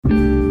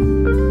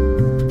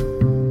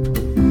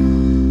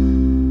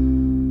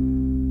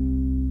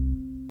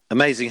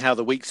Amazing how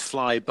the weeks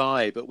fly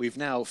by, but we've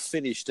now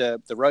finished the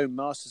Rome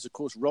Masters. Of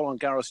course, Roland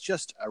Garros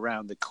just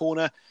around the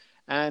corner.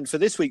 And for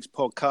this week's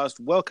podcast,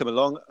 welcome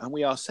along. And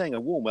we are saying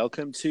a warm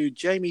welcome to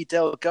Jamie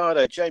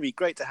Delgado. Jamie,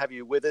 great to have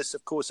you with us.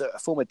 Of course, a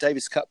former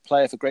Davis Cup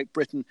player for Great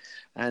Britain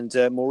and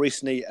more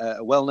recently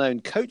a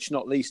well-known coach,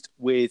 not least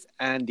with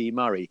Andy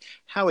Murray.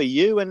 How are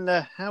you and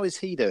how is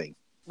he doing?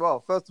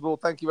 Well, first of all,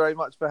 thank you very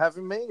much for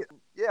having me.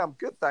 Yeah, I'm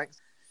good,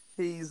 thanks.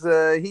 He's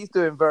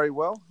doing very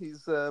well.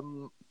 He's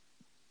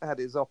had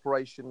his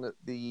operation at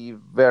the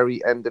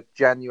very end of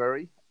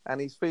January, and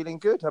he's feeling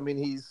good. I mean,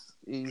 he's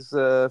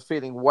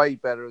feeling way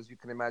better, as you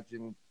can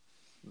imagine,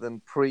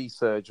 than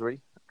pre-surgery,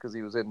 because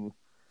he was in,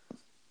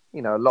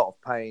 a lot of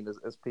pain,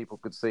 as people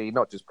could see,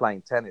 not just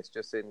playing tennis,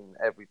 just in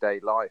everyday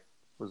life.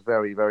 It was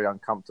very, very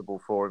uncomfortable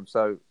for him.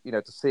 So,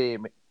 to see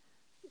him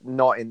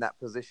not in that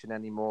position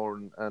anymore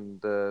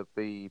and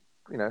be,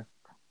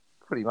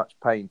 pretty much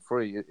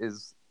pain-free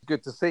is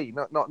good to see.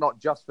 Not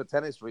just for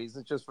tennis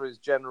reasons, just for his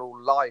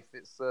general life.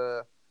 It's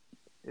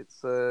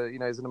he's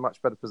in a much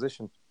better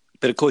position.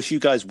 But of course, you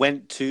guys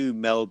went to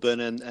Melbourne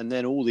and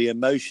then all the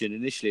emotion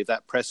initially of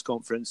that press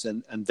conference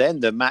and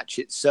then the match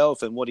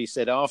itself and what he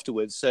said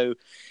afterwards. So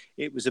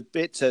it was a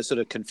bit sort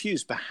of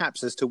confused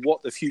perhaps as to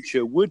what the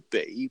future would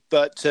be.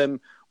 But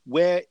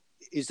where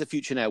is the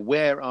future now?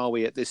 Where are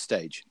we at this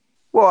stage?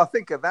 Well, I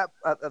think at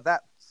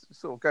that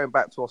sort of going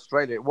back to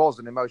Australia, it was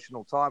an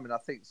emotional time, and I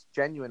think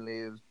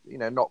genuinely,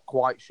 not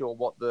quite sure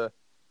what the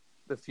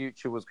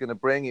future was going to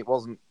bring. It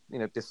wasn't,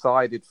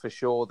 decided for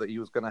sure that he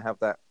was going to have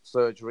that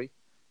surgery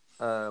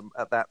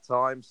at that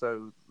time.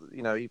 So,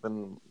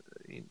 even,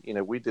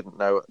 we didn't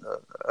know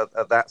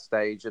at that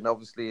stage. And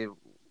obviously,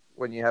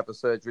 when you have a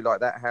surgery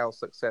like that, how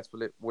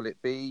successful will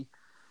it be?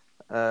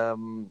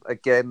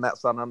 Again,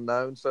 that's an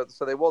unknown. So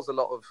there was a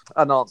lot of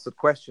unanswered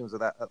questions at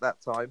that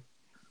time.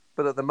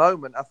 But at the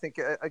moment, I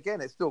think,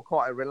 again, it's still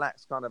quite a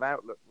relaxed kind of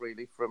outlook,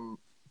 really, from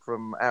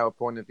our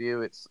point of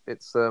view. It's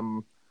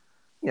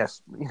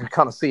yes,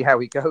 kind of see how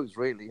he goes,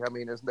 really. I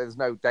mean, there's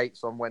no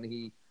dates on when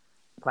he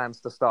plans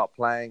to start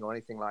playing or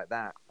anything like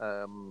that.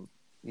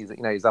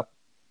 He's up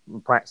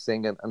and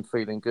practicing and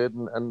feeling good,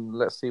 and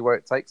let's see where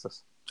it takes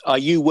us. Are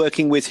you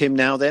working with him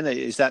now then?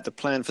 Is that the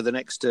plan for the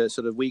next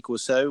sort of week or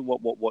so?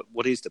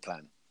 What is the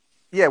plan?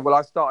 Yeah, well,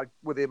 I started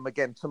with him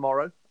again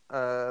tomorrow.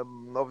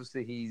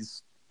 Obviously,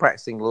 he's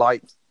practicing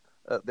light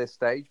at this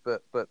stage,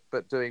 but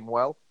doing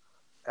well,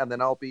 and then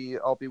I'll be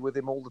with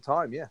him all the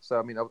time. Yeah, so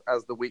I mean,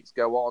 as the weeks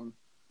go on,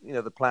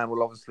 the plan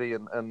will obviously,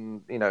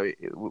 and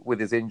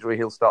with his injury,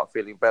 he'll start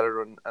feeling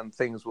better, and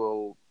things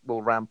will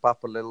ramp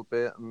up a little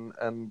bit,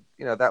 and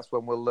that's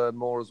when we'll learn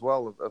more as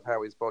well of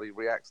how his body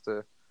reacts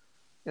to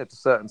to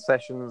certain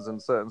sessions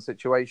and certain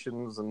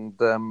situations,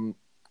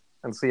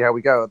 and see how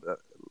we go.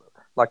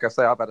 Like I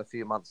say, I've had a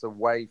few months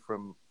away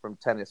from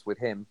tennis with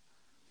him.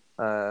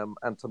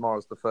 And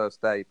tomorrow's the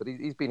first day, but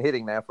he's been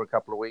hitting now for a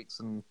couple of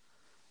weeks,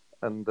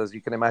 and as you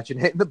can imagine,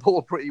 hitting the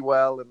ball pretty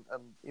well, and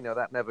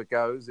that never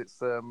goes. It's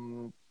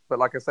but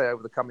like I say,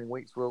 over the coming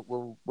weeks,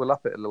 we'll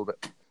up it a little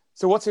bit.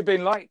 So what's it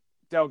been like,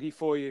 Delgy,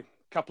 for you?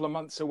 A couple of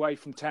months away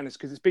from tennis,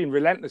 because it's been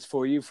relentless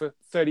for you for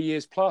 30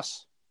 years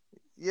plus.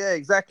 Yeah,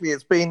 exactly.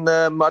 It's been.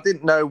 I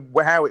didn't know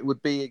how it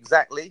would be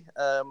exactly.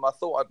 I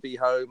thought I'd be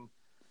home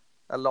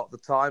a lot of the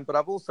time, but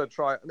I've also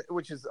tried,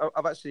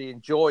 I've actually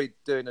enjoyed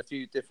doing a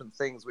few different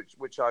things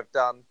which I've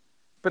done,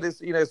 but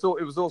it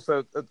was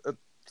also a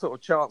sort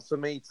of chance for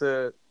me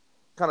to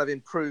kind of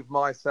improve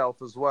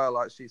myself as well.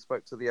 I actually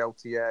spoke to the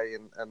LTA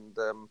and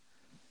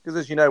because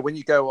as you know, when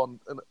you go on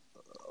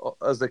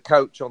as a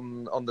coach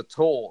on the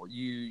tour,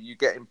 you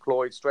get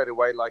employed straight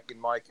away, like in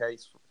my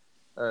case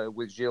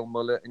with Gilles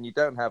Muller, and you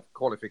don't have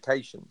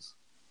qualifications,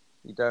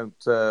 you don't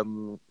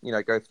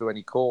go through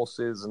any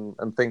courses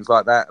and things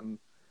like that, and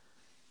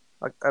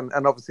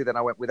obviously then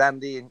I went with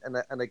Andy,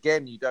 and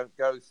again, you don't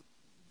go,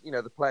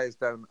 the players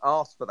don't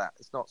ask for that.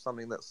 It's not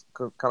something that's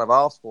kind of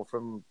asked for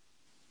from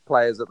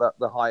players at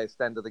the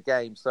highest end of the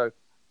game. So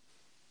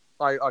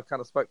I kind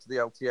of spoke to the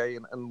LTA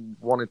and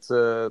wanted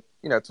to,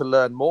 to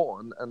learn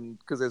more, and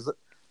because there's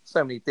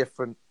so many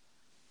different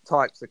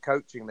types of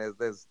coaching.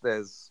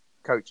 There's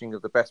coaching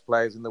of the best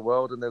players in the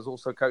world, and there's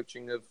also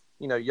coaching of,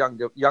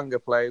 younger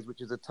players,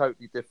 which is a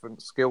totally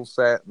different skill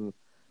set, and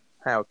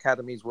how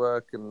academies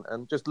work,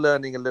 and just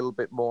learning a little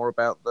bit more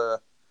about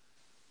the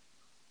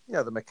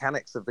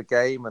mechanics of the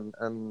game,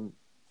 and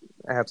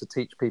how to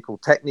teach people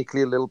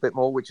technically a little bit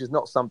more, which is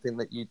not something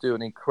that you do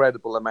an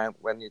incredible amount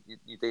when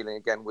you're dealing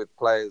again with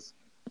players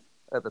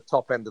at the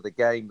top end of the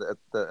game that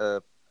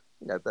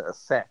are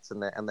set,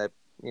 and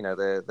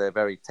they're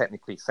very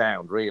technically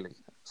sound, really.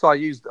 So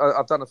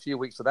I've done a few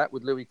weeks of that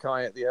with Louis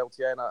Kai at the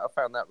LTA, and I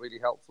found that really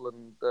helpful,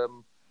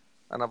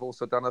 and I've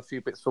also done a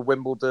few bits for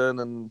Wimbledon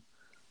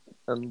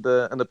and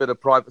a bit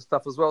of private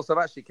stuff as well. So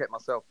I've actually kept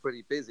myself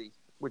pretty busy,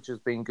 which has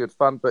been good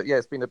fun. But yeah,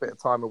 it's been a bit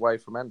of time away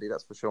from Andy,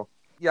 that's for sure.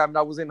 Yeah, I mean,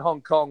 I was in Hong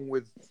Kong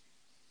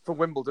for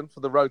Wimbledon, for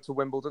the road to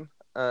Wimbledon.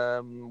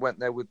 Went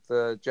there with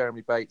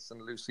Jeremy Bates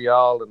and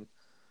Lucial, and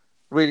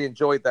really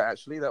enjoyed that,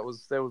 actually. They were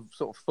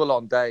sort of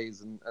full-on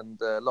days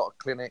and a lot of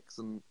clinics,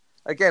 and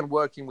again,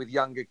 working with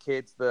younger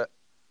kids that,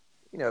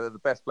 they're the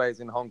best players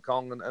in Hong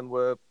Kong and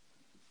were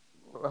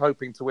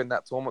hoping to win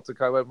that tournament to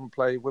go over and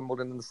play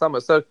Wimbledon in the summer.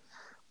 So,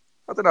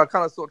 I don't know, I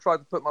kind of sort of tried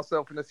to put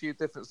myself in a few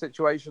different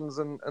situations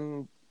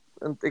and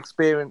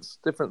experience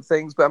different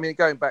things. But I mean,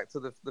 going back to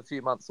the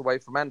few months away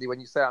from Andy, when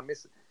you say I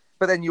miss it,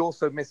 but then you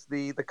also miss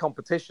the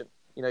competition.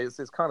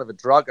 It's kind of a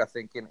drug, I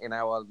think, in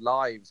our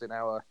lives, in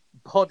our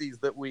bodies,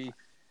 that we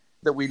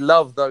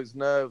love those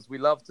nerves. We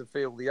love to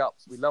feel the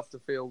ups. We love to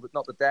feel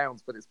not the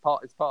downs, but it's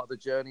part of the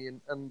journey,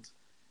 and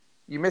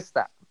you miss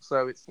that.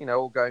 So it's,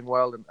 all going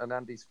well, and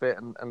Andy's fit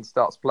and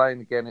starts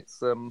playing again. It's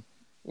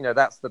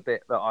that's the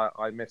bit that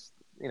I missed.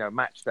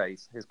 Match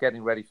days is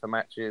getting ready for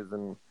matches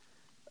and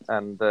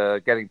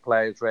getting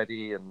players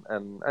ready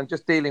and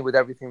just dealing with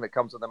everything that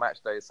comes on the match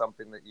day is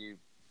something that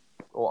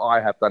I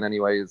have done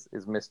anyway,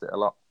 is missed it a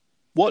lot.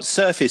 What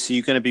surface are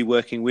you going to be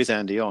working with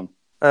Andy on?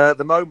 At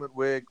the moment,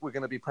 we're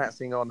going to be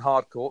practicing on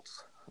hard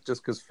courts,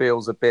 just because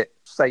feels a bit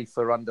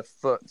safer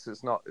underfoot.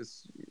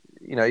 It's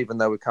even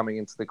though we're coming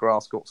into the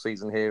grass court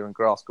season here and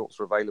grass courts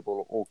are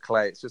available or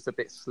clay, it's just a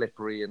bit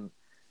slippery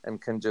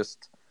and can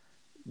just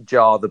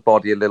jar the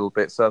body a little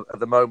bit. So at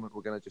the moment,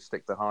 we're going to just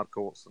stick to hard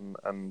courts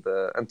and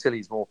until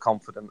he's more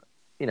confident,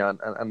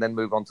 and then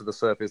move on to the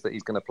surface that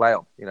he's going to play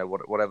on,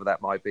 whatever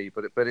that might be.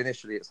 But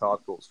initially, it's hard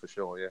courts for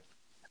sure, yeah.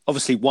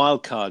 Obviously,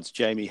 wildcards,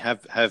 Jamie,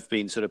 have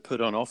been sort of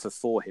put on offer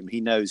for him. He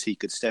knows he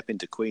could step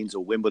into Queen's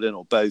or Wimbledon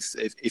or both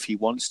if he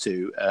wants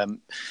to.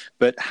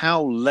 But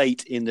how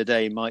late in the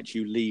day might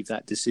you leave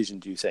that decision,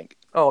 do you think?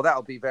 Oh,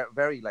 that'll be very,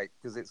 very late,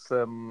 because it's,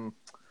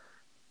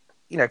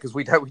 because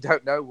we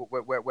don't know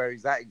where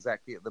he's at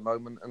exactly at the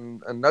moment,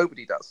 and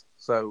nobody does.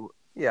 So,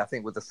 yeah, I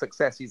think with the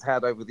success he's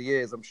had over the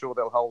years, I'm sure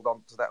they'll hold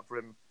on to that for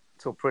him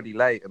till pretty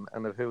late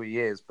and of who he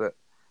is. But,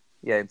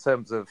 yeah, in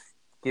terms of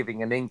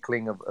giving an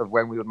inkling of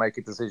when we would make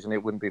a decision,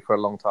 it wouldn't be for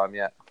a long time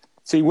yet.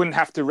 So you wouldn't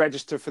have to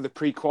register for the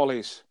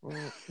pre-qualies?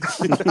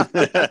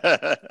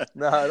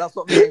 No, that's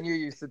what me and you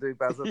used to do,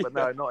 Bazza, but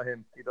no, not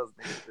him. He doesn't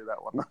need to do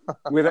that one.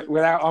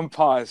 Without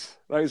umpires.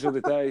 Those were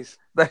the days.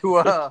 They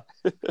were.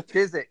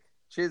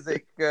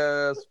 Chiswick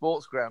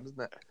sports ground,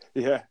 isn't it?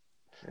 Yeah.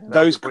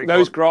 Those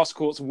grass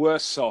courts were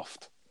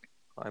soft.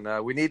 I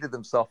know. We needed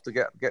them soft to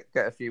get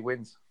a few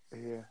wins.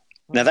 Yeah.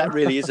 Now, that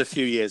really is a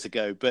few years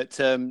ago, but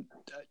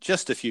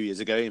just a few years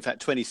ago, in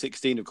fact,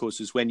 2016, of course,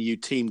 was when you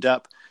teamed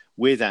up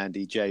with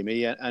Andy,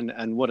 Jamie,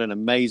 and what an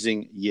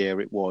amazing year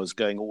it was,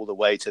 going all the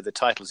way to the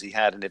titles he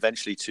had and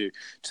eventually to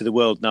the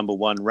world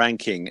 #1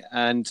 ranking.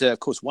 And, of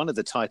course, one of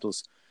the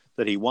titles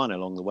that he won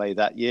along the way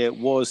that year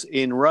was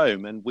in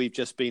Rome. And we've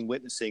just been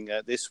witnessing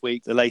this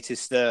week the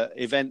latest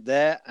event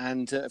there.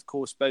 And, of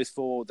course, both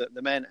for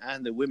the men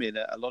and the women,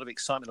 a lot of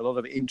excitement, a lot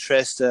of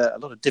interest, a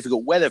lot of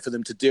difficult weather for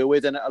them to deal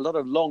with, and a lot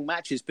of long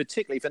matches,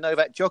 particularly for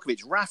Novak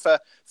Djokovic. Rafa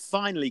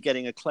finally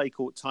getting a clay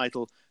court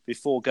title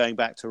before going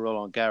back to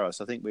Roland Garros.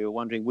 I think we were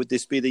wondering, would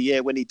this be the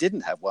year when he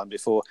didn't have one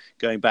before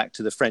going back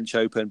to the French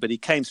Open? But he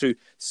came through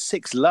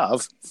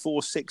 6-love,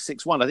 4-6,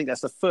 6-1. I think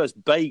that's the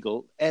first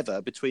bagel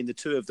ever between the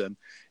two of them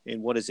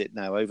in, what is it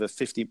now, over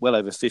 50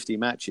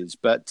 matches.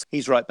 But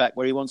he's right back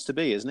where he wants to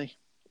be, isn't he?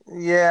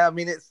 Yeah, I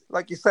mean, it's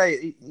like you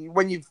say,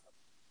 when you've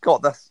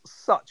got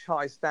such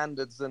high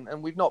standards,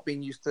 and we've not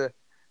been used to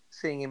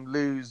seeing him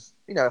lose,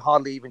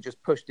 hardly even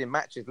just pushed in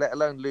matches, let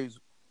alone lose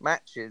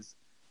matches.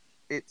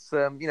 It's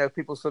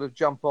people sort of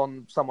jump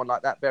on someone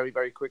like that very,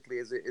 very quickly.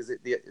 Is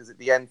it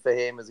the end for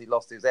him? Has he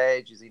lost his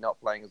edge? Is he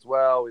not playing as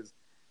well?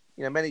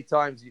 Many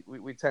times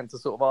we tend to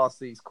sort of ask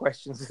these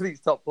questions to these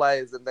top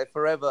players, and they're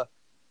forever.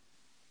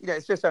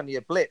 It's just only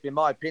a blip, in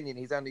my opinion.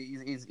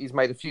 He's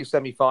made a few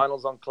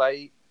semi-finals on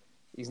clay.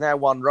 He's now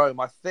won Rome.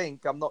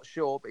 I'm not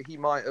sure, but he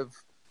might have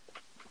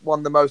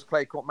won the most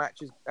clay court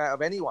matches out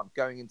of anyone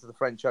going into the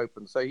French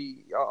Open. So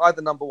he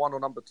either #1 or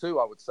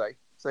 #2, I would say.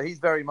 So he's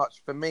very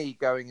much, for me,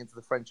 going into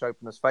the French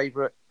Open as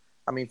favourite.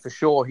 I mean, for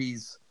sure,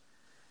 he's,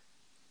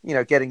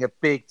 getting a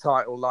big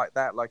title like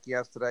that, like he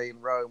has today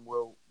in Rome,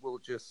 will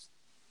just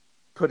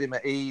put him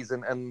at ease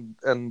and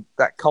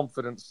that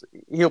confidence.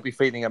 He'll be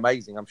feeling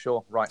amazing, I'm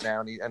sure, right now.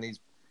 And he's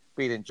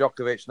beating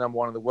Djokovic,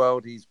 #1 in the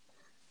world. He's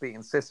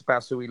beating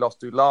Tsitsipas, who he lost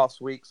to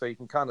last week. So you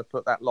can kind of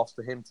put that loss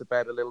to him to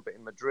bed a little bit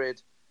in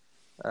Madrid.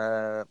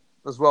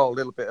 As well, a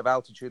little bit of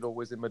altitude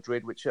always in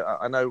Madrid, which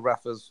I know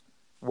Rafa's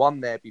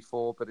won there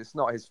before, but it's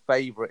not his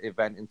favourite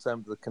event in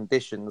terms of the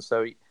conditions.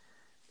 So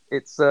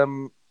it's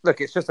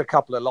it's just a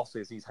couple of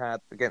losses he's had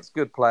against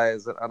good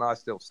players, and I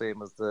still see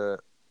him as the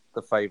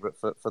favourite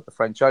for the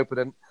French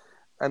Open.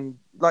 And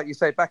like you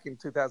say, back in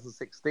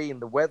 2016,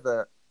 the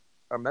weather,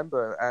 I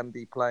remember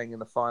Andy playing in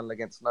the final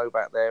against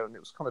Novak there, and it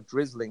was kind of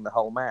drizzling the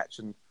whole match.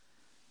 And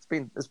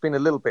it's been a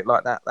little bit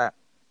like that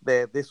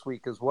there this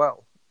week as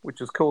well, which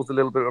has caused a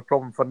little bit of a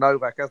problem for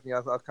Novak, hasn't he?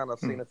 I've kind of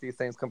seen a few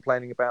things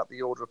complaining about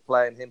the order of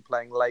play and him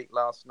playing late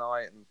last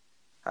night and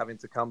having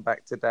to come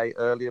back today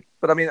earlier.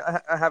 But I mean,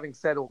 having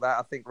said all that,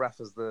 I think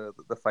Rafa's the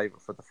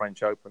favourite for the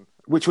French Open.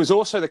 Which was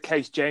also the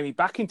case, Jamie,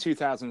 back in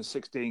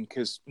 2016,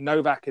 because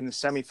Novak in the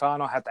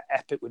semi-final had the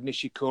epic with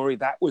Nishikori.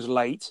 That was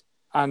late.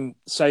 And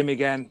same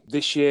again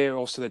this year,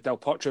 also the Del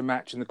Potro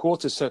match in the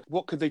quarters. So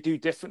what could they do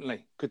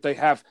differently? Could they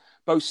have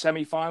both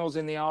semi-finals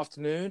in the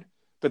afternoon,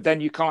 but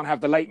then you can't have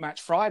the late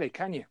match Friday,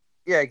 can you?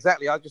 Yeah,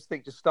 exactly. I just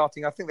think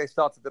I think they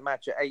started the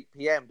match at 8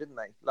 p.m., didn't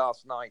they,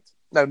 last night?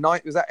 No,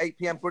 was that 8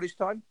 p.m. British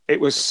time? It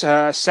was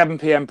 7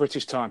 p.m.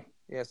 British time.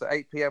 Yeah, so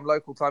 8 p.m.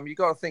 local time. You've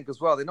got to think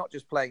as well, they're not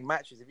just playing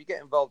matches. If you get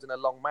involved in a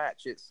long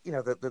match, it's,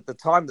 the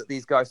time that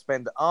these guys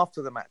spend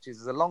after the matches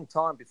is a long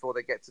time before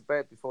they get to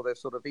bed, before they've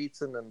sort of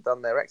eaten and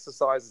done their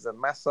exercises and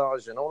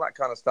massage and all that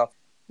kind of stuff.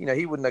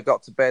 He wouldn't have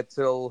got to bed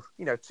till,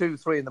 2,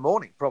 3 in the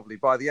morning, probably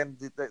by the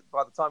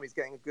time he's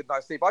getting a good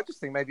night's sleep. I just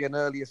think maybe an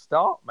earlier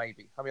start,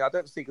 maybe. I mean, I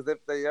don't see, because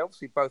they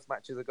obviously both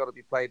matches have got to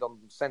be played on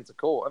centre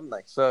court, haven't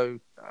they? So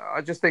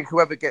I just think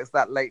whoever gets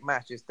that late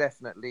match is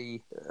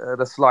definitely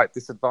at a slight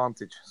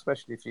disadvantage,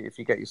 especially if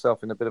you get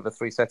yourself in a bit of a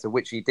three-setter,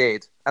 which he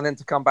did. And then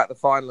to come back the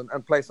final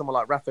and play someone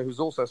like Rafa, who's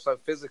also so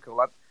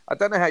physical. I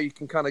don't know how you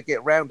can kind of get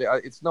around it.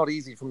 It's not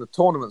easy from the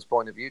tournament's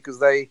point of view,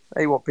 because they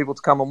want people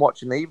to come and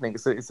watch in the evening.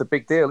 It's a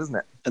big deal, isn't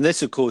it? And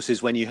this, of course,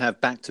 is when you have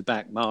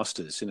back-to-back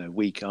Masters,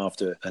 week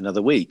after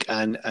another week.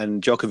 And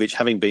Djokovic,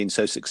 having been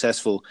so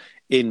successful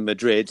in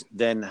Madrid,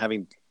 then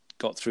having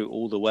got through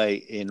all the way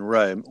in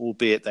Rome,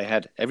 albeit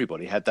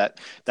everybody had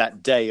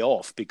that day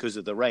off because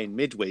of the rain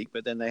midweek,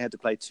 but then they had to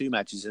play 2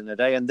 matches in a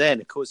day. And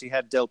then, of course, he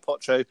had Del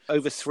Potro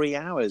over 3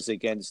 hours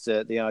against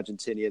the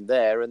Argentinian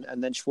there,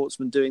 and then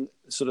Schwartzman doing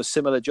sort of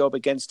similar job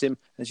against him,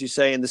 as you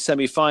say, in the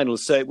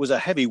semi-finals. So it was a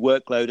heavy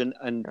workload,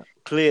 and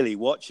clearly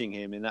watching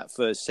him in that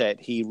first set,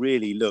 he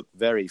really looked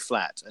very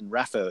flat, and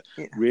Rafa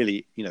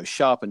really,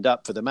 sharpened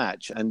up for the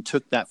match and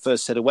took that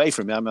first set away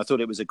from him. I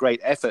thought it was a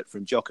great effort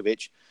from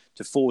Djokovic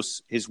to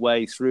force his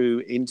way through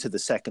into the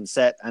second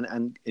set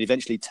and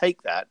eventually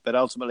take that. But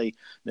ultimately,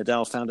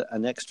 Nadal found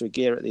an extra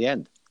gear at the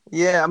end.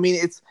 Yeah, I mean,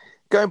 it's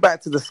going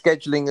back to the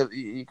scheduling.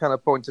 You kind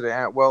of pointed it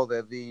out well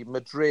there, the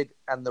Madrid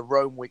and the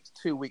Rome weeks,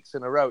 2 weeks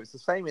in a row. It's the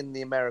same in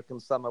the American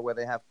summer where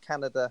they have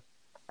Canada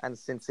and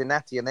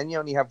Cincinnati, and then you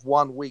only have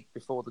 1 week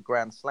before the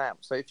Grand Slam.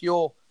 So if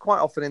you're quite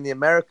often in the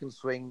American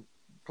swing,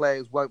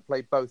 players won't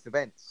play both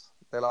events.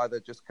 They'll either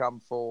just come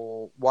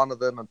for one of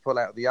them and pull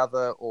out the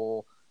other,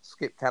 or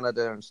skip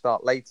Canada and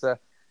start later,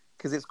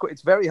 because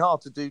it's very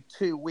hard to do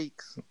 2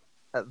 weeks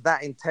at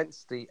that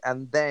intensity.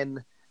 And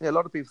then a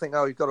lot of people think,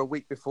 you've got a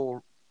week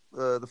before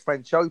the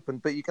French Open,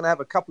 but you can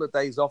have a couple of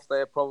days off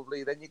there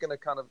probably. Then you're going to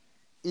kind of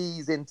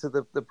ease into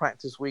the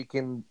practice week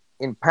in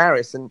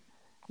Paris, and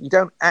you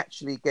don't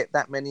actually get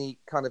that many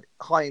kind of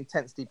high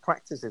intensity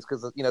practices,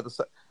 because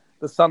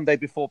the Sunday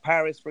before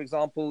Paris, for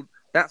example,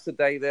 that's the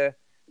day there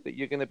that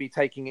you're going to be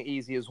taking it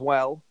easy as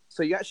well.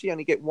 So you actually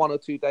only get 1 or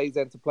 2 days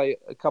then to play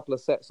a couple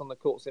of sets on the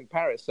courts in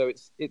Paris. So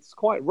it's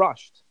quite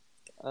rushed.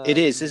 It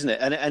is, isn't it?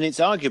 And it's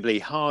arguably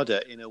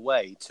harder in a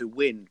way to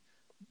win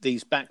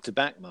these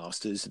back-to-back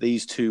Masters,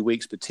 these 2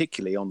 weeks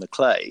particularly on the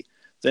clay,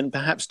 than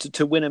perhaps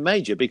to win a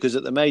major, because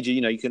at the major,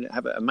 you can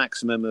have a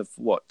maximum of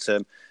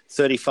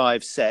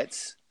 35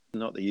 sets.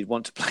 Not that you'd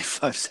want to play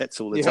 5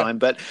 sets all the time,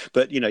 but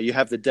you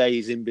have the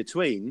days in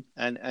between.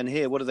 And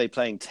here, what are they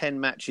playing? 10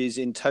 matches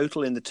in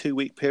total in the 2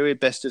 week period,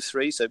 best of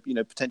 3. So,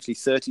 potentially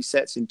 30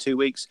 sets in 2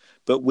 weeks,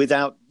 but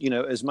without,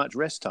 as much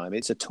rest time.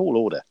 It's a tall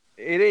order.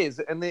 It is.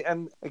 And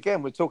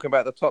again, we're talking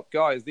about the top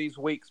guys. These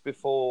weeks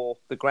before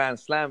the Grand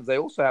Slams, they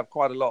also have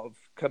quite a lot of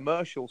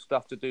commercial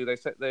stuff to do.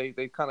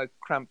 They kind of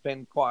cramp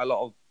in quite a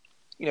lot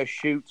of,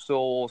 shoots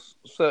or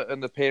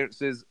certain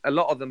appearances. A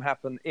lot of them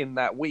happen in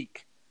that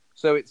week.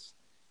 So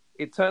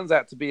it turns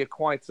out to be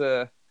quite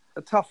a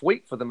tough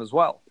week for them as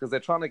well, because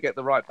they're trying to get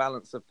the right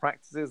balance of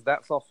practices.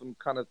 That's often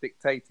kind of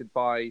dictated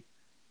by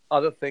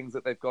other things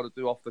that they've got to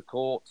do off the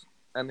court.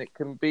 And it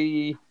can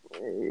be,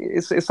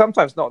 it's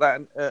sometimes not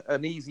that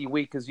an easy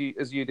week as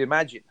you'd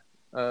imagine.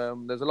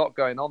 There's a lot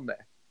going on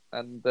there.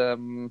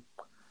 And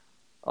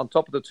on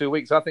top of the 2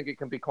 weeks, I think it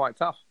can be quite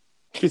tough.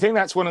 Do you think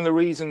that's one of the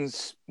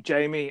reasons,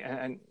 Jamie,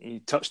 and you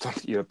touched on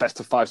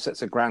best of 5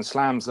 sets of Grand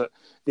Slams, that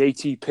the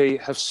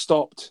ATP have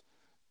stopped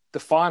the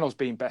finals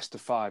being best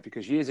of 5?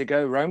 Because years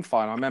ago, Rome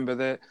final, I remember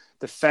the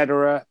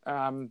Federer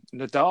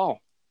Nadal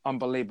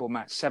unbelievable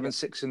match,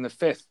 7-6 in the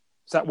 5th. Is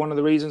that one of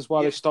the reasons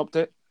why they stopped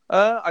it?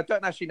 I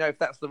don't actually know if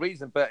that's the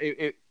reason, but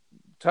it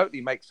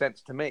totally makes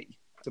sense to me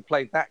to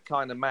play that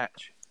kind of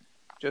match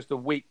just a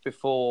week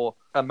before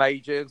a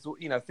major.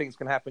 Things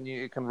can happen.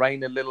 It can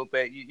rain a little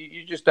bit.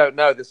 You just don't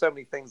know. There's so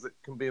many things that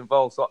can be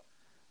involved. So,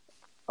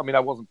 I mean, I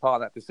wasn't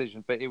part of that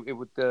decision, but it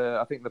would.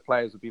 I think the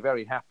players would be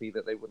very happy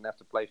that they wouldn't have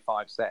to play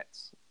 5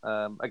 sets.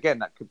 Again,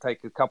 that could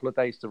take a couple of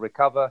days to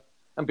recover.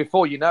 And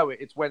before you know it,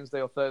 it's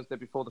Wednesday or Thursday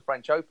before the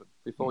French Open,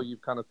 before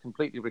you've kind of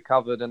completely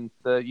recovered and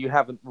you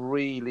haven't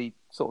really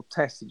sort of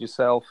tested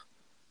yourself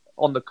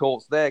on the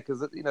courts there.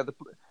 Because, it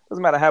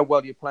doesn't matter how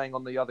well you're playing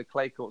on the other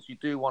clay courts, you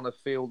do want to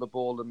feel the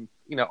ball and,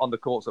 on the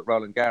courts at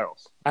Roland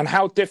Garros. And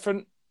how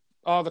different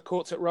are the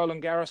courts at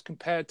Roland Garros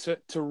compared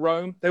to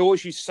Rome? They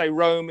always used to say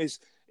Rome is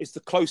the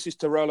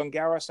closest to Roland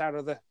Garros out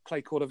of the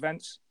clay court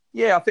events.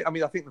 Yeah, I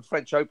think the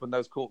French Open,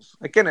 those courts,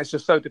 again, it's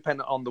just so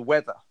dependent on the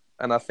weather.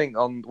 And I think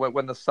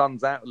when the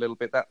sun's out a little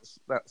bit, that's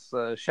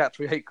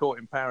Chatrier court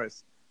in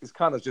Paris is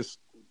kind of just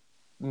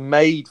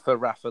made for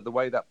Rafa. The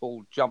way that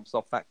ball jumps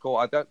off that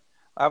court,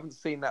 I haven't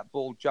seen that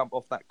ball jump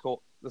off that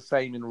court the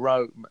same in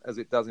Rome as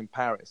it does in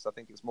Paris. I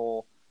think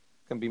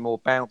can be more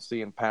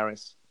bouncy in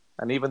Paris.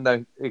 And even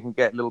though it can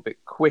get a little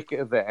bit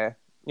quicker there,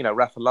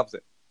 Rafa loves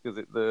it because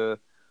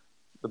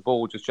the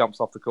ball just jumps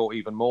off the court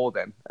even more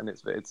then, and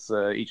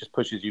he just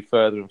pushes you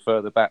further and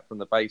further back from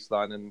the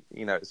baseline, and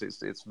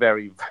it's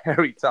very,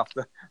 very tough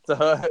to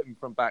hurt him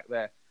from back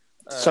there.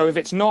 So if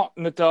it's not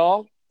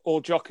Nadal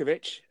or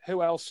Djokovic,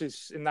 who else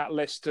is in that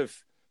list of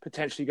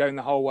potentially going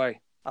the whole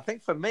way? I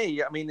think for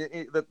me,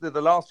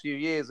 the last few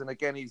years, and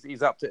again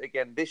he's up to it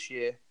again this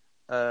year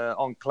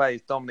on clay,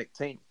 is Dominic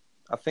Thiem.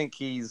 I think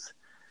he's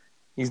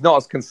not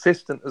as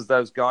consistent as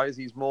those guys.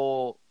 He's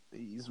more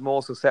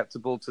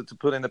susceptible to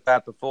put in a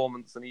bad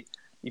performance, and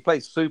he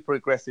plays super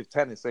aggressive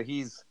tennis. So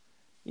he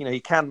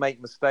can make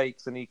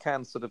mistakes and he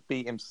can sort of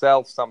beat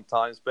himself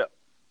sometimes. But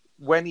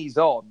when he's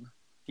on,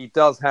 he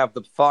does have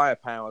the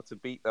firepower to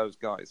beat those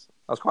guys.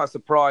 I was quite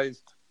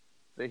surprised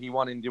that he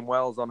won Indian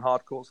Wells on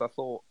hard courts. I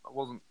thought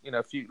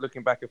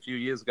looking back a few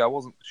years ago, I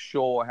wasn't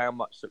sure how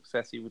much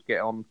success he would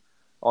get on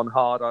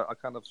hard. I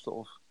kind of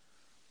sort of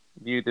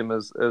viewed him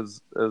as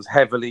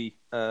heavily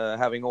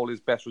having all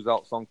his best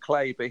results on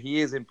clay, but he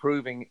is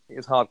improving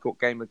his hard court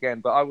game again.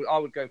 But I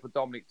would go for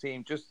Dominic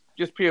Thiem just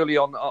purely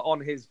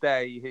on his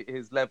day.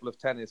 His level of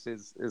tennis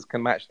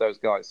can match those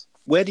guys.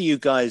 Where do you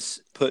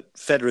guys put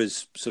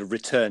Federer's sort of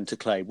return to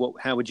clay?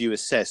 How would you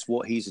assess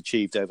what he's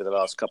achieved over the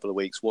last couple of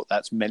weeks, what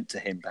that's meant to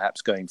him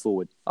perhaps going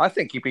forward? I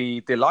think he'd be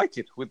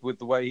delighted with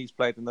the way he's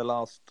played in the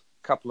last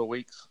couple of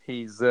weeks.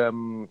 He's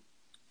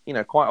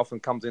quite often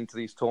comes into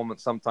these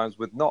tournaments sometimes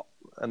with not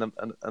an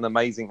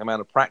amazing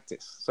amount of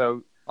practice.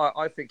 So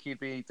I think he'd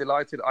be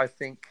delighted. I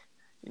think,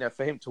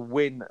 for him to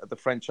win at the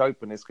French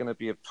Open, it's going to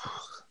be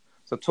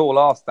it's a tall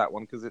ask, that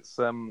one, because it's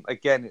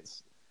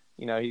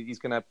he's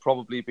going to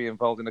probably be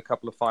involved in a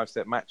couple of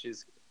 5-set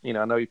matches. I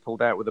know he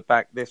pulled out with the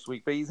back this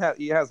week, but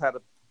he has had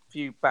a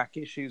few back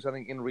issues, I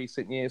think, in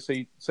recent years.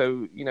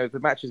 So if the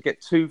matches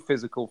get too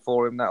physical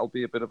for him, that'll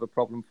be a bit of a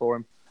problem for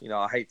him.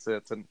 I hate to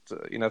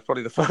it's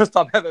probably the first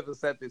time I've ever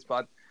said this,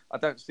 but I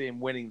don't see him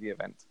winning the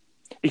event.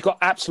 He got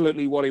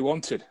absolutely what he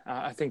wanted.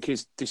 I think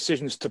his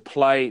decisions to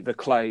play the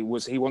clay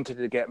was he wanted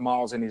to get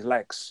miles in his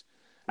legs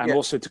and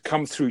also to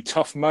come through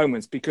tough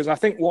moments, because I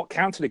think what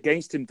counted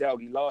against him,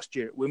 Delgy, last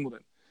year at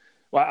Wimbledon,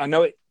 well, I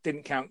know it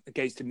didn't count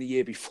against him the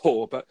year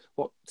before, but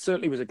what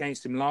certainly was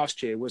against him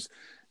last year was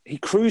he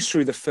cruised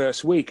through the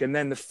first week, and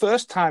then the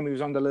first time he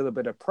was under a little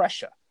bit of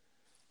pressure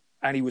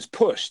and he was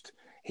pushed,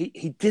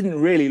 he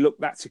didn't really look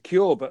that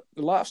secure. But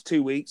the last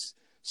 2 weeks,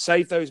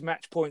 saved those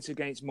match points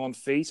against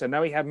Monfils. I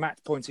know he had match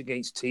points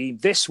against Thiem.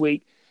 This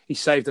week, he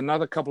saved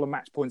another couple of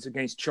match points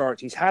against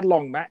Church. He's had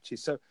long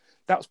matches, so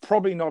that was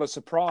probably not a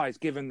surprise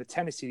given the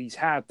tennis that he's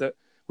had, that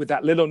with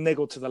that little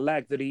niggle to the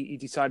leg that he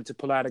decided to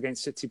pull out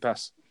against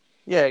Tsitsipas.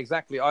 Yeah,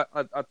 exactly. I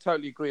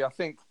totally agree. I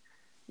think,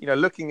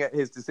 looking at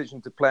his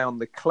decision to play on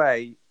the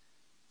clay,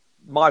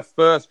 my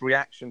first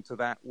reaction to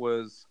that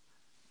was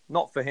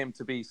not for him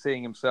to be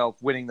seeing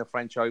himself winning the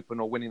French Open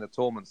or winning the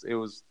tournaments. It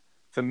was,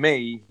 for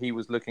me, he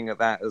was looking at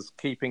that as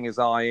keeping his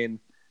eye in,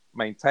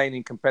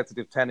 maintaining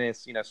competitive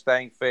tennis,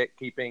 staying fit,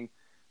 keeping,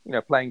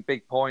 playing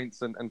big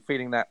points and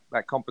feeling that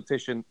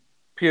competition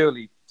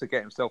purely to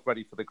get himself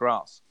ready for the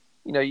grass.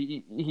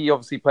 He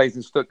obviously plays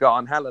in Stuttgart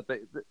and Halle,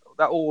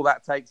 but all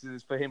that takes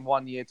is for him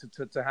 1 year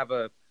to have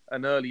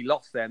an early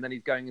loss there, and then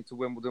he's going into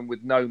Wimbledon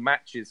with no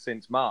matches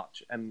since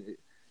March, and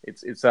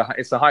it's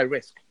a high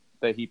risk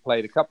that he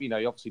played a couple.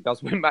 He obviously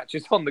does win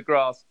matches on the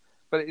grass,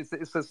 but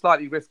it's a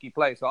slightly risky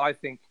play. So I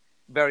think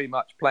very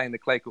much playing the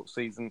clay court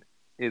season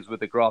is with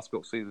the grass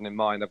court season in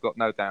mind. I've got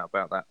no doubt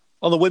about that.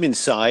 On the women's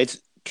side,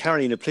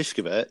 Karolina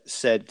Pliskova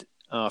said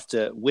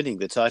after winning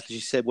the title, she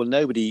said, well,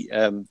 nobody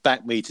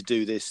backed me to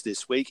do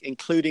this week,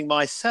 including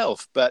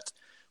myself. But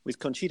with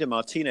Conchita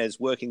Martinez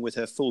working with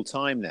her full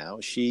time now,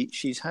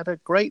 she's had a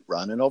great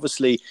run. And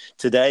obviously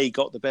today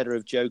got the better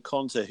of Jo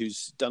Konta,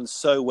 who's done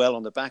so well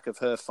on the back of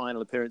her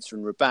final appearance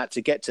from Rabat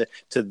to get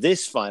to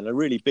this final, a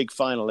really big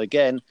final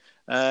again.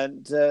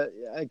 And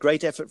a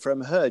great effort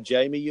from her,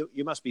 Jamie.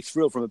 You must be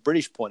thrilled from a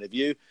British point of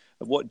view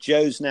of what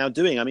Jo's now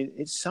doing. I mean,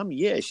 it's some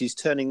year she's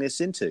turning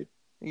this into.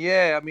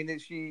 Yeah, I mean,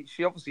 she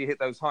obviously hit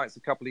those heights a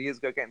couple of years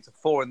ago, getting to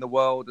 4 in the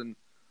world, and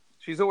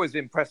she's always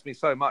impressed me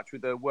so much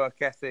with her work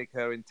ethic,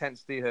 her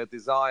intensity, her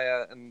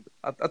desire. And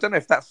I don't know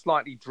if that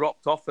slightly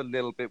dropped off a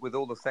little bit with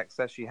all the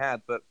success she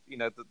had, but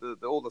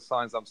all the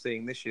signs I'm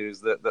seeing this year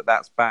is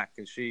that's back,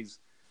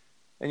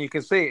 and you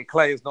can see it.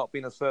 Clay has not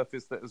been a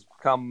surface that has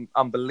come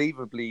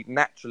unbelievably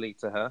naturally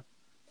to her.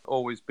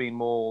 Always been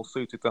more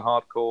suited to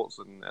hard courts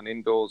and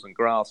indoors and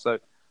grass. So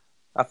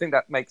I think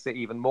that makes it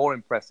even more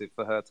impressive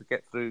for her to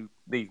get through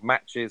these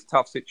matches,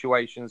 tough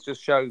situations.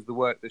 Just shows the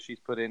work that she's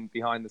put in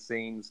behind the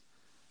scenes.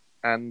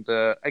 And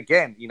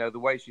again, the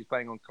way she's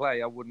playing on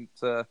clay, I wouldn't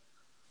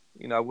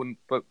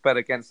bet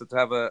against her to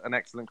have an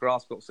excellent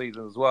grass court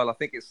season as well. I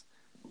think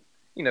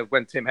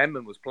when Tim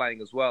Henman was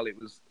playing as well, it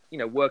was,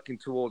 working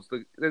towards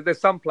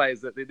there's some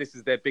players that this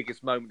is their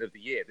biggest moment of the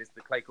year. This is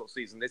the clay court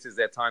season. This is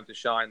their time to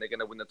shine. They're going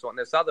to win the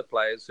tournament. There's other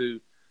players who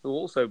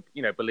also,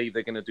 believe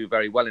they're going to do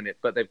very well in it,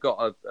 but they've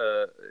got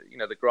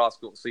the grass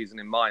court season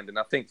in mind. And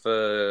I think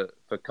for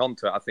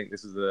Konta, I think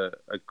this is a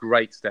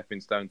great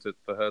stepping stone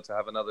for her to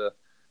have another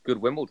good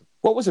Wimbledon.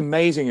 What was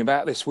amazing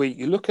about this week,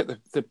 you look at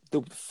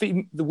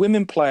the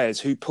women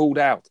players who pulled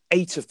out,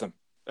 8 of them.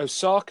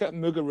 Osaka,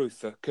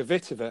 Muguruza,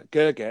 Kvitova,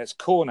 Gerges,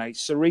 Cornet,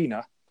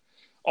 Serena,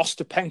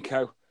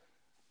 Ostapenko,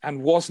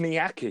 and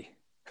Wozniacki.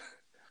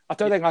 I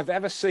don't think I've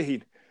ever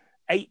seen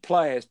 8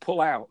 players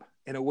pull out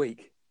in a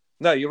week.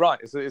 No, you're right.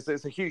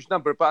 It's a huge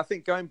number. But I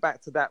think going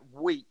back to that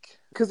week,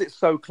 because it's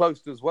so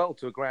close as well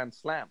to a Grand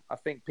Slam, I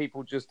think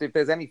people just, if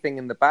there's anything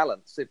in the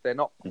balance, if they're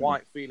not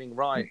quite feeling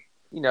right,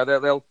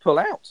 they'll pull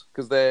out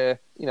because they're,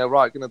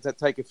 going to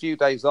take a few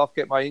days off,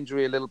 get my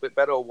injury a little bit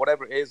better or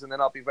whatever it is, and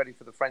then I'll be ready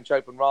for the French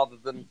Open rather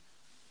than,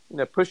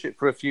 push it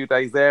for a few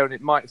days there, and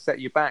it might set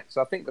you back. So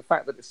I think the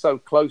fact that it's so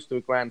close to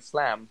a Grand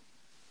Slam,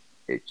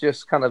 it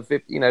just kind of,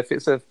 if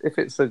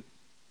it's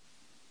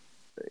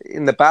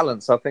in the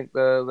balance, I think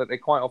that they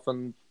quite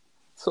often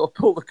sort of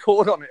pull the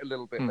cord on it a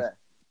little bit there.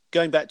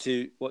 Going back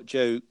to what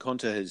Jo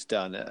Konta has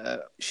done,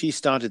 she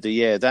started the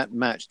year, that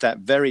match, that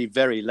very,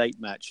 very late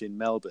match in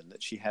Melbourne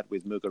that she had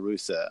with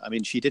Muguruza. I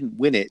mean, she didn't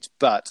win it,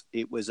 but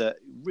it was a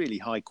really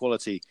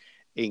high-quality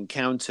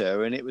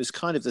encounter, and it was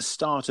kind of the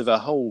start of a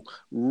whole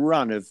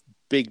run of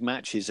big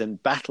matches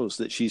and battles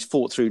that she's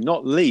fought through,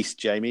 not least,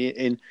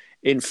 Jamie,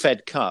 in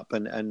Fed Cup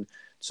and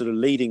sort of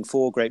leading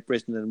for Great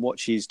Britain, and what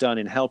she's done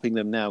in helping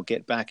them now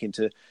get back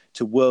into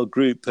World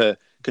Group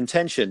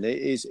contention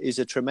is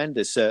a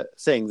tremendous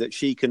thing that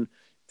she can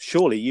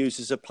surely use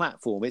as a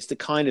platform. It's the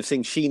kind of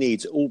thing she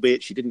needs,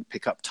 albeit she didn't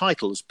pick up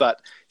titles, but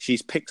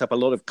she's picked up a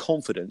lot of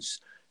confidence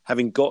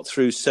having got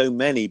through so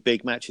many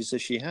big matches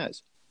as she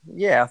has.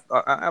 Yeah,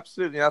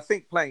 absolutely. I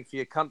think playing for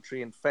your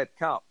country in Fed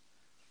Cup,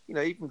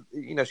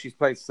 she's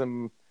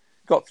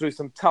got through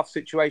some tough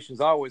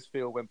situations. I always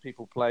feel when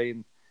people play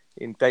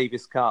in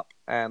Davis Cup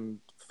and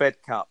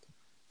Fed Cup,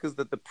 because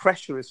the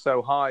pressure is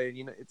so high,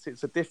 and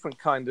it's a different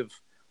kind of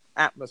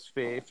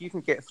atmosphere. If you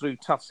can get through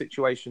tough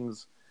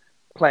situations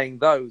playing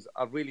those,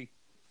 I really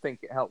think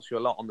it helps you a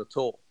lot on the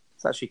tour.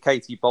 It's actually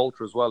Katie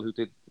Bolter as well who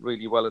did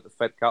really well at the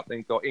Fed Cup,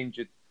 then got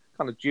injured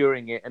kind of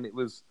during it, and it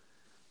was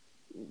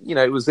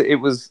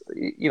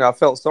I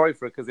felt sorry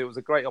for her because it was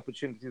a great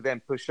opportunity to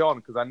then push on,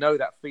 because I know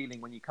that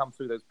feeling when you come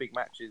through those big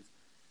matches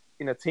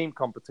in a team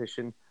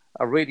competition.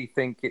 I really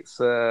think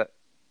it's a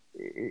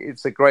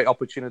great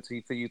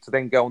opportunity for you to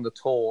then go on the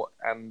tour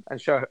and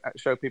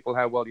show people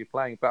how well you're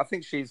playing. But I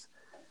think she's,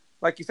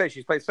 like you say,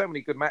 she's played so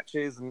many good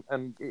matches,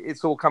 and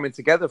it's all coming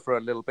together for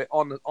a little bit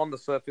on the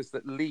surface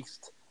that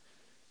least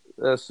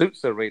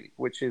suits her, really,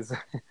 which is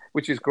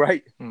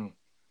great.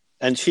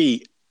 And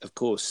she, of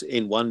course,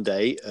 in one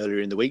day earlier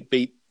in the week,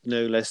 beat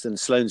no less than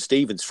Sloane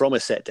Stephens from a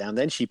set down.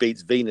 Then she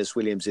beats Venus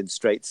Williams in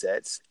straight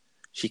sets.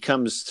 She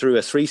comes through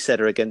a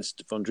 3-setter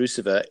against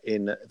Vondrousova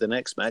in the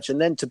next match,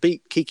 and then to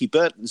beat Kiki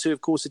Bertens, who,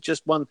 of course, had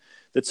just won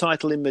the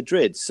title in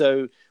Madrid.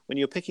 So when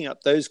you're picking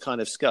up those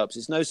kind of scubs,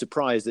 it's no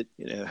surprise that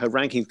her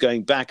ranking's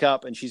going back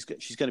up, and she's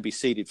going to be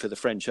seeded for the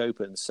French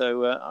Open.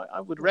 So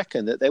I would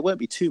reckon that there won't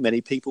be too many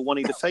people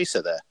wanting to face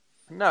her there.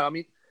 No, I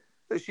mean,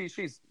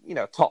 she's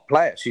top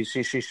player.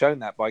 She's shown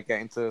that by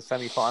getting to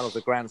semi-finals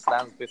of Grand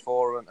Slams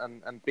before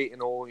and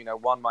beating all,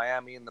 won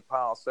Miami in the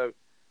past. So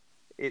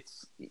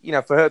it's,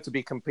 for her to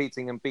be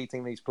competing and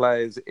beating these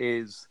players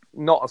is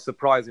not a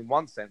surprise in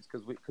one sense,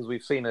 because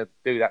we've seen her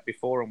do that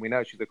before and we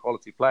know she's a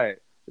quality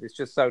player. But it's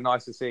just so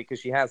nice to see, because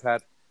she has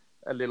had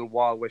a little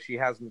while where she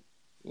hasn't,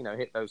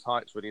 hit those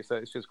heights really. So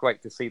it's just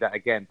great to see that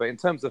again. But in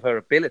terms of her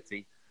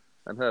ability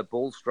and her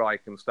ball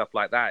strike and stuff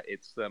like that,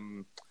 it's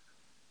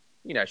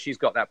she's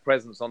got that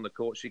presence on the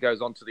court. She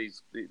goes on to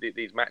these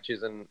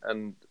matches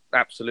and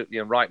absolutely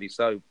and rightly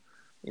so,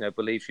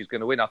 believe she's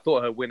going to win. I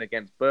thought her win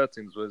against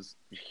Bertens was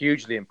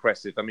hugely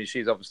impressive. I mean,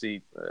 she's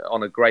obviously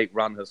on a great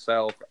run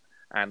herself,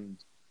 and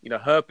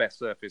her best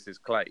surface is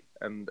clay,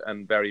 and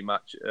very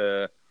much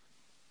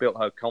built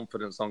her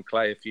confidence on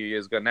clay a few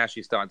years ago. Now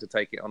she's starting to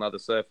take it on other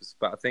surfaces.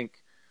 But I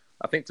think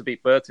to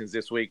beat Bertens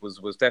this week was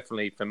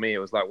definitely, for me, it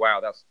was like, wow,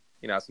 that's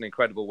an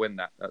incredible win.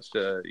 That's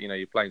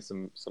you're playing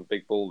some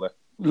big ball there.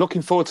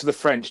 Looking forward to the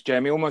French,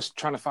 Jamie. Almost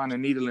trying to find a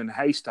needle in a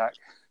haystack.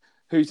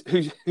 Who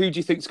do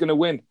you think's going to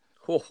win?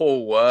 Good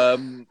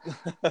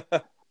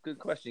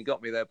question. You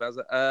got me there, Baz.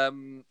 I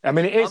mean,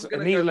 it is a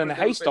needle in a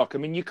haystack. I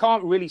mean, you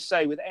can't really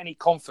say with any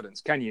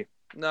confidence, can you?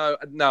 No,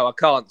 I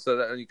can't.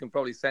 So you can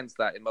probably sense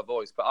that in my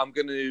voice. But I'm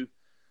going to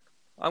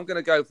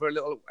go for a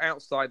little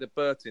outsider,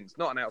 Bertens.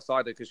 Not an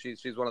outsider because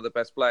she's one of the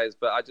best players,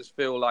 but I just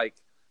feel like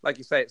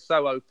you say, it's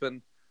so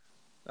open.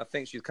 I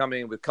think she's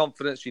coming in with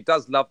confidence. She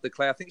does love the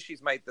clay. I think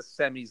she's made the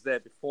semis there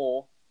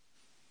before,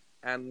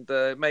 and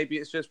maybe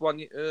it's just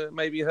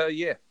maybe her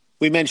year.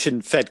 We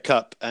mentioned Fed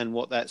Cup and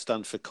what that's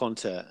done for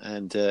Konta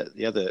and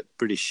the other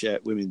British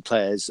women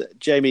players.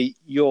 Jamie,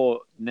 you're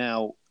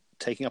now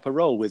taking up a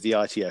role with the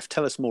ITF.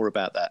 Tell us more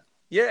about that.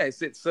 Yeah,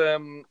 it's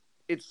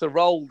the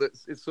role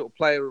it's sort of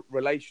player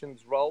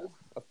relations role.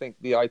 I think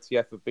the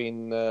ITF have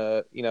been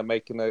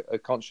making a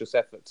conscious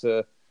effort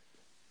to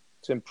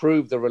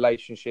improve the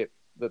relationship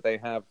that they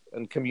have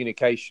and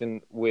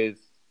communication with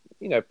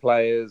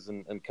players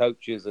and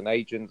coaches and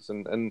agents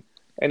and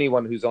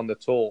anyone who's on the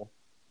tour.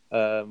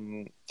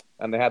 And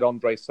they had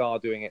Andre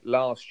Sarr doing it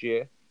last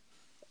year,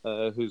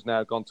 who's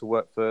now gone to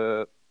work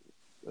for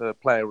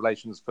player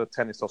relations for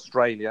Tennis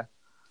Australia.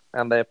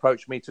 And they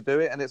approached me to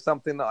do it, and it's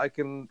something that I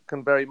can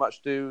very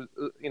much do,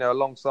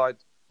 alongside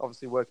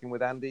obviously working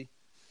with Andy.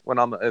 When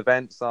I'm at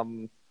events, I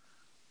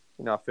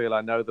feel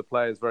I know the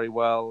players very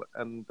well,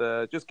 and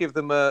just give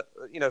them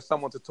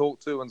someone to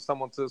talk to and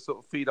someone to sort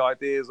of feed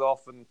ideas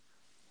off. And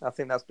I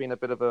think that's been a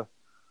bit of a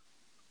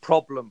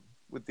problem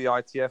with the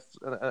ITF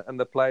and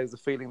the players, the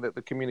feeling that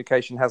the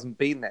communication hasn't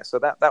been there. So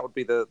that would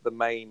be the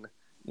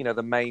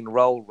main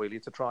role really,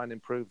 to try and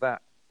improve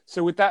that.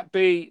 So would that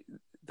be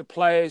the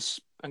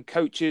players and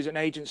coaches and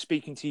agents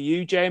speaking to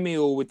you, Jamie,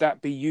 or would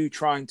that be you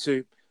trying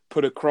to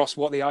put across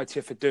what the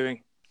ITF are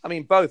doing? I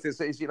mean, both.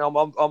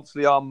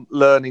 I'm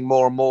learning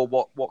more and more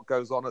what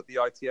goes on at the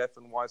ITF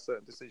and why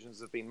certain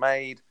decisions have been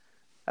made,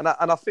 and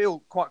I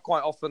feel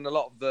quite often a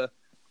lot of the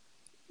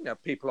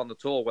people on the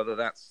tour, whether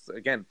that's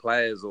again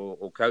players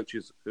or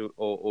coaches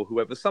or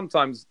whoever,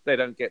 sometimes they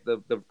don't get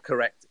the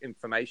correct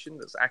information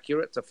that's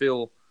accurate. I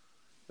feel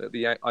that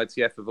the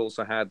ITF have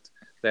also had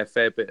their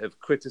fair bit of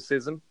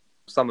criticism.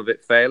 Some of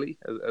it fairly,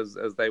 as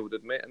they would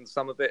admit, and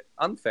some of it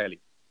unfairly.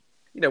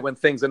 When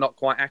things are not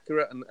quite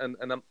accurate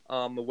and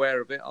I'm aware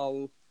of it,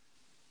 I'll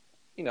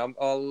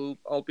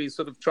be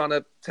sort of trying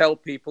to tell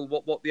people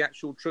what the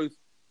actual truth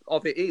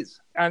of it is.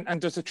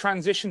 And does the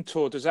transition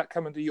tour, does that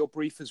come under your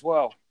brief as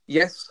well?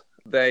 Yes,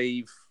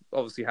 they've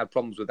obviously had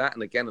problems with that,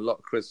 and again, a lot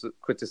of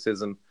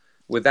criticism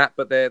with that.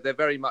 But they're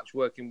very much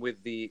working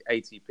with the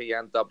ATP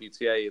and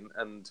WTA,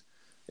 and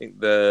I think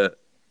the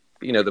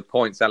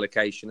points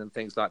allocation and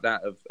things like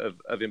that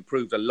have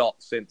improved a lot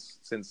since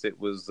it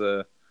was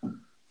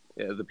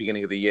at the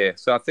beginning of the year.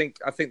 So I think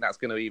that's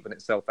going to even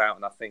itself out,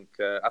 and I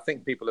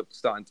think people are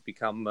starting to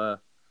become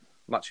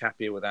much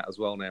happier with that as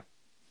well now.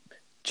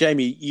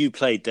 Jamie, you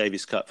played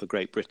Davis Cup for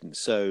Great Britain,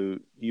 so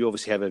you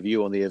obviously have a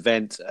view on the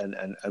event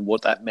and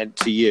what that meant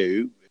to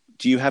you.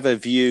 Do you have a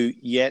view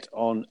yet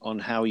on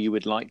how you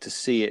would like to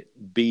see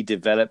it be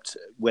developed,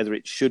 whether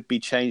it should be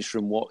changed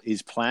from what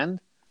is planned?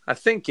 I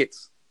think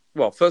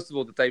first of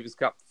all, the Davis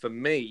Cup for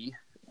me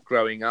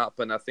growing up,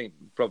 and I think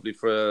probably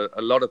for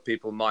a lot of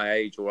people my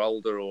age or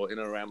older or in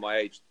and around my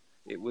age,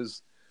 it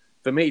was,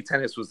 for me,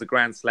 tennis was the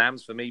Grand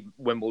Slams. For me,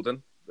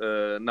 Wimbledon,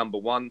 number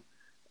one,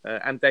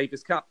 and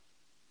Davis Cup.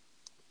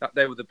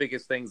 They were the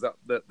biggest things that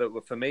were,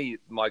 for me,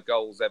 my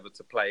goals ever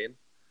to play in.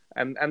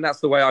 And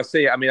that's the way I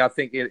see it. I mean, I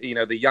think,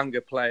 the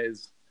younger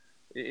players,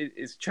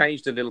 it's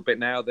changed a little bit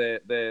now.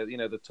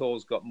 The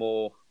tour's got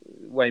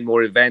way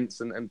more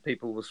events and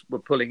people were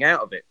pulling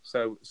out of it.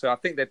 So I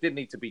think there did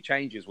need to be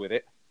changes with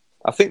it.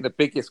 I think the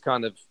biggest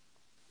kind of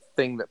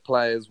thing that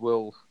players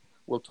will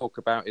talk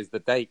about is the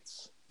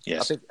dates.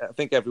 Yes. I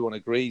think everyone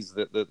agrees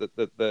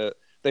that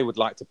they would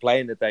like to play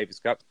in the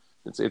Davis Cup.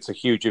 It's a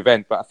huge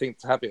event, but I think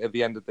to have it at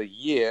the end of the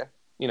year,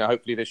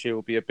 hopefully this year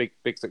will be a big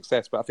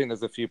success. But I think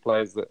there's a few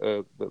players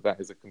that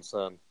is a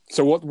concern.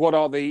 So what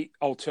are the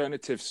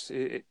alternatives?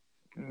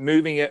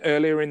 Moving it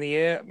earlier in the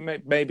year,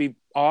 maybe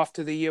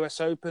after the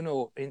US Open,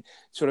 or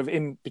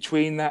in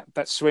between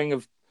that swing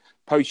of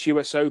post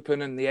US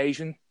Open and the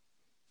Asian?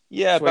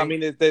 Yeah, swing? But I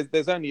mean,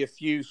 there's only a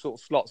few sort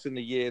of slots in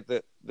the year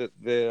that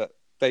the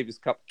Davis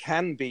Cup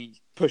can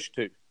be pushed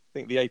to. I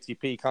think the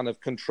ATP kind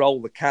of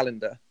control the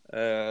calendar.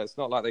 It's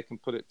not like they can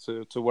put it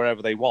to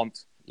wherever they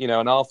want,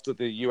 and after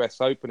the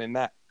US Open in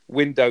that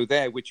window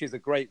there, which is a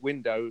great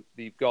window,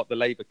 you've got the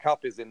Labour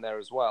Cup is in there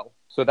as well.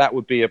 So that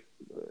would be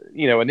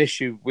an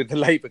issue with the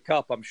Labour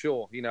Cup, I'm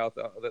sure,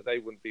 that they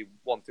wouldn't be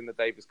wanting the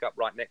Davis Cup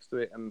right next to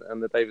it,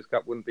 and the Davis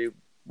Cup wouldn't be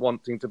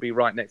wanting to be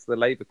right next to the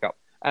Labour Cup.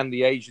 And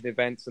the Asian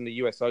events and the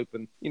US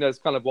Open, it's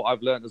kind of what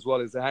I've learned as well,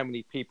 is how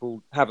many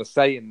people have a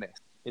say in this.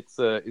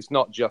 It's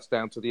not just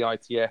down to the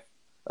ITF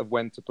of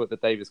when to put the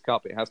Davis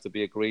Cup. It has to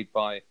be agreed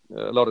by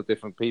a lot of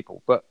different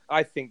people. But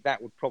I think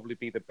that would probably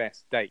be the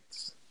best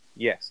dates.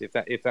 Yes,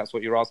 if that's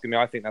what you're asking me,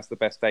 I think that's the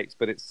best dates.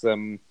 But it's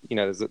we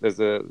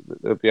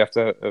have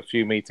to have a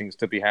few meetings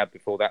to be had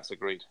before that's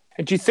agreed.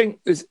 And do you think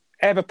there's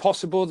ever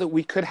possible that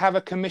we could have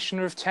a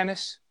commissioner of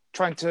tennis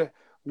trying to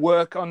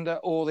work under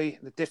all the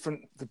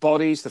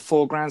bodies, the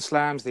 4 Grand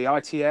Slams, the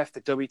ITF,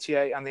 the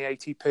WTA, and the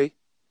ATP?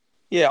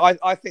 Yeah,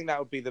 I think that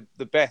would be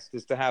the best,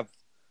 is to have,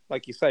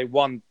 like you say,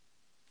 one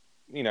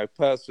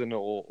person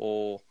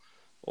or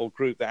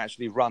group that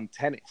actually run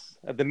tennis.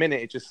 At the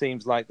minute, it just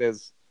seems like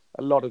there's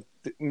a lot of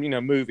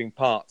moving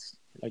parts.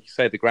 Like you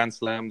say, the Grand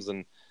Slams,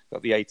 and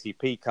got the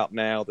ATP Cup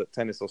now that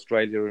Tennis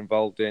Australia are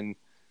involved in.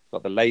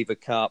 Got the Labour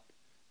Cup.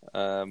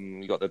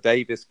 You got the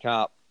Davis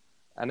Cup,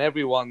 and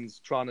everyone's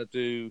trying to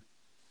do.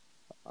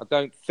 I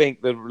don't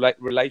think the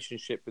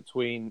relationship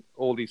between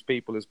all these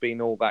people has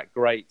been all that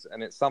great,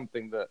 and it's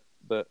something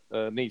that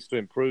needs to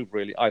improve.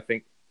 Really, I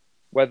think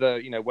whether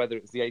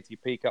it's the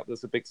ATP Cup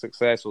that's a big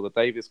success, or the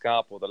Davis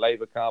Cup, or the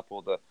Laver Cup,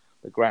 or the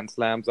Grand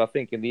Slams. I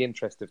think in the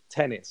interest of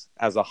tennis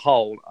as a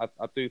whole, I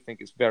do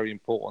think it's very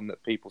important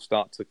that people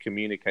start to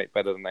communicate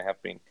better than they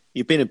have been.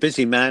 You've been a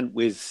busy man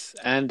with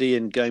Andy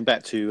and going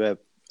back to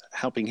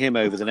helping him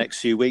over the next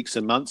few weeks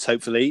and months,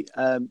 hopefully.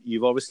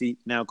 You've obviously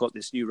now got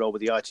this new role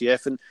with the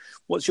ITF. And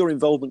what's your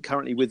involvement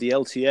currently with the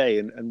LTA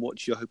and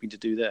what you're hoping to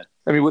do there?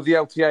 I mean, with the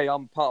LTA,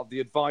 I'm part of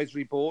the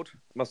advisory board.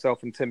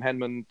 Myself and Tim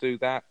Henman do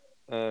that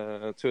 2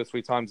 or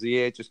 3 times a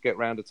year, just get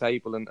round a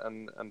table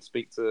and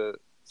speak to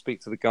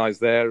the guys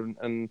there,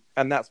 and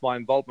that's my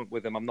involvement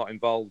with them. I'm not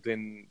involved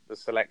in the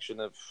selection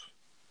of,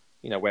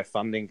 where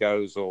funding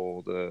goes,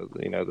 or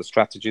the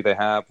strategy they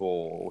have,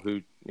 or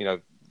who,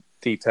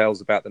 details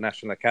about the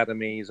national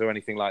academies or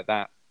anything like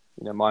that.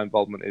 My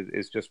involvement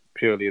is just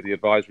purely the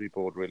advisory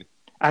board, really.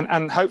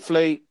 And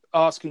hopefully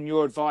asking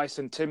your advice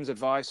and Tim's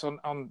advice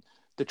on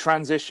the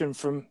transition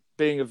from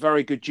being a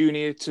very good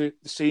junior to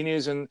the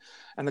seniors and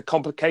the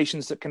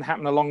complications that can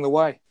happen along the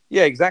way.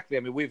 Yeah, exactly.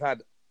 I mean, we've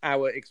had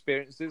our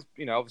experiences,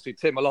 obviously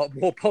Tim a lot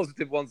more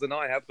positive ones than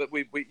I have, but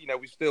we've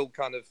still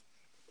kind of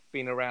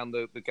been around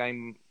the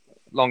game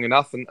long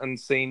enough and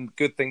seen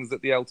good things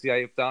that the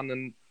LTA have done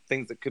and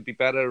things that could be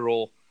better.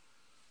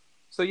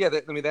 So yeah,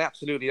 they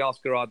absolutely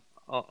ask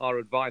our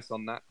advice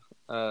on that.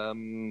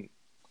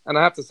 And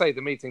I have to say,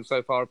 the meetings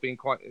so far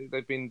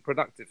they've been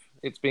productive.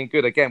 It's been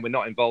good. Again, we're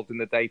not involved in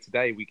the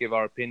day-to-day. We give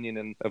our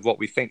opinion of what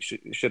we think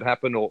should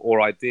happen,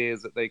 or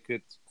ideas that they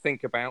could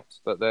think about,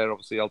 but they're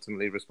obviously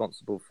ultimately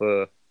responsible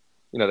for,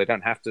 they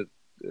don't have to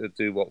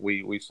do what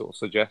we sort of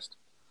suggest.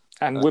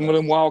 And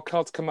Wimbledon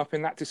wildcards come up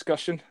in that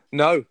discussion?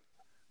 No.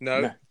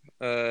 I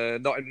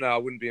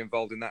wouldn't be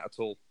involved in that at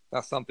all.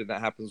 That's something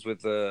that happens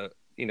with I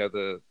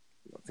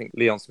think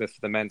Leon Smith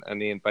for the men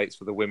and Ian Bates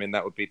for the women.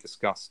 That would be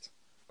discussed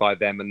by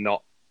them and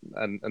not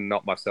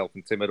myself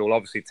and Tim at all.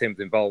 Obviously, Tim's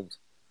involved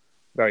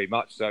very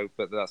much so,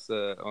 but that's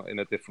in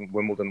a different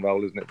Wimbledon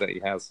role, isn't it, that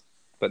he has?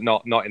 But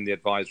not in the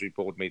advisory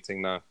board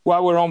meeting, no.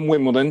 While we're on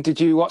Wimbledon,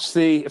 did you watch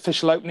the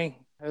official opening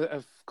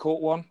of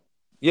Court 1?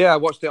 Yeah, I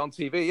watched it on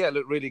TV. Yeah, it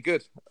looked really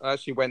good. I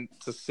actually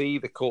went to see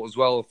the court as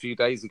well a few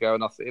days ago,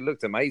 and it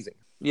looked amazing.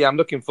 Yeah, I'm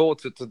looking forward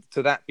to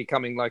that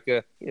becoming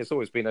it's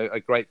always been a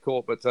great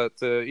court, but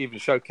to even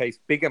showcase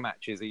bigger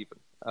matches even.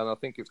 And I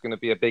think it's going to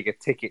be a bigger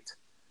ticket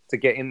to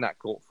get in that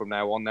court from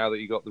now on, now that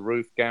you've got the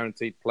roof,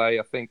 guaranteed play.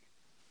 I think,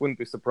 wouldn't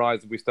be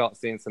surprised if we start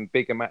seeing some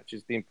bigger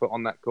matches being put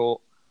on that court.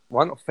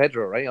 Why not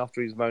Federer,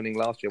 after he's moaning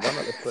last year? Why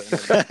not let's put him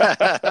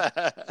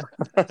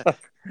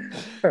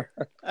in?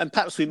 And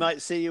perhaps we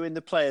might see you in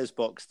the players'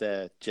 box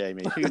there,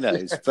 Jamie. Who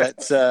knows?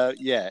 But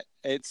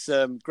it's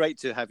great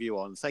to have you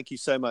on. Thank you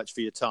so much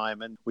for your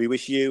time. And we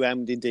wish you,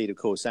 and indeed, of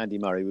course, Andy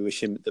Murray, we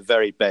wish him the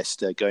very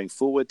best going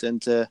forward.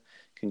 And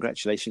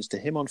congratulations to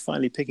him on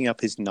finally picking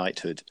up his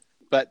knighthood.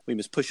 But we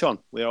must push on.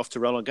 We're off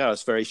to Roland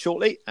Garros very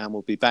shortly, and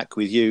we'll be back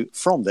with you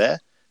from there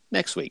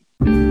next week.